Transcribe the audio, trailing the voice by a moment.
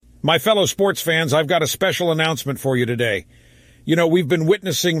My fellow sports fans, I've got a special announcement for you today. You know, we've been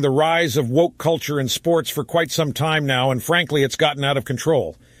witnessing the rise of woke culture in sports for quite some time now, and frankly, it's gotten out of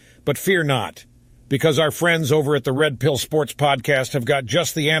control. But fear not, because our friends over at the Red Pill Sports Podcast have got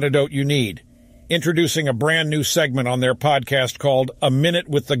just the antidote you need. Introducing a brand new segment on their podcast called A Minute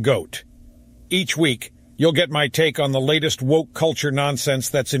with the GOAT. Each week, you'll get my take on the latest woke culture nonsense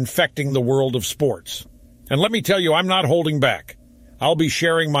that's infecting the world of sports. And let me tell you, I'm not holding back. I'll be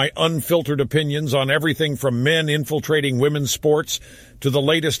sharing my unfiltered opinions on everything from men infiltrating women's sports to the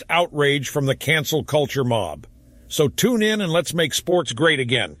latest outrage from the cancel culture mob. So tune in and let's make sports great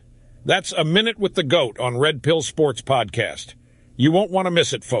again. That's A Minute with the GOAT on Red Pill Sports Podcast. You won't want to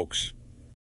miss it, folks.